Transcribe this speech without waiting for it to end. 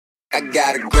I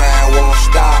gotta grind, won't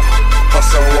stop,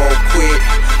 hustle won't quit,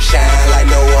 shine like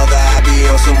no other, I be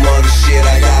on some other shit.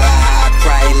 I got a high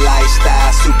price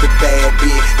lifestyle, super bad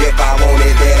bitch. If I want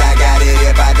it, bet I got it.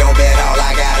 If I don't, bet all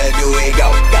I gotta do is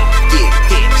go,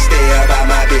 get,